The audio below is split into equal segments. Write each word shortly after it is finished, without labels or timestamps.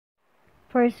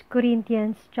First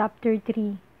Corinthians chapter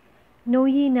 3. Know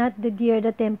ye not that ye are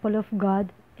the temple of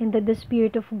God, and that the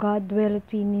Spirit of God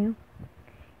dwelleth in you?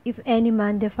 If any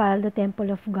man defile the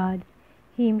temple of God,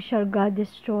 him shall God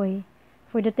destroy.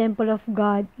 For the temple of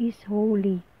God is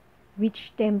holy,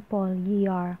 which temple ye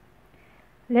are.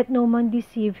 Let no man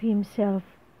deceive himself.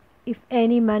 If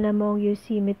any man among you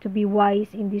seemeth to be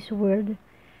wise in this world,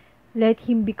 let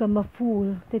him become a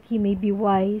fool, that he may be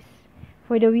wise.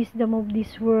 For the wisdom of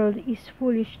this world is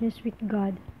foolishness with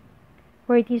God.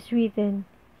 For it is written,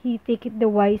 He taketh the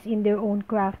wise in their own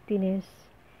craftiness.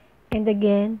 And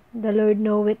again, the Lord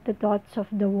knoweth the thoughts of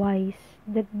the wise,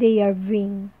 that they are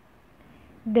vain.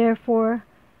 Therefore,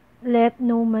 let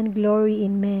no man glory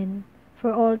in men,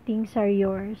 for all things are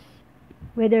yours.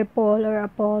 Whether Paul or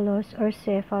Apollos or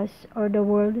Cephas or the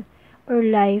world or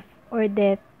life or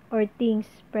death or things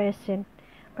present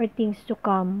or things to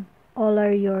come, all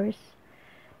are yours,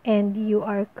 and you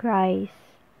are Christ,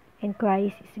 and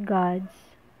Christ is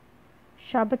God's.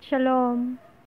 Shabbat Shalom.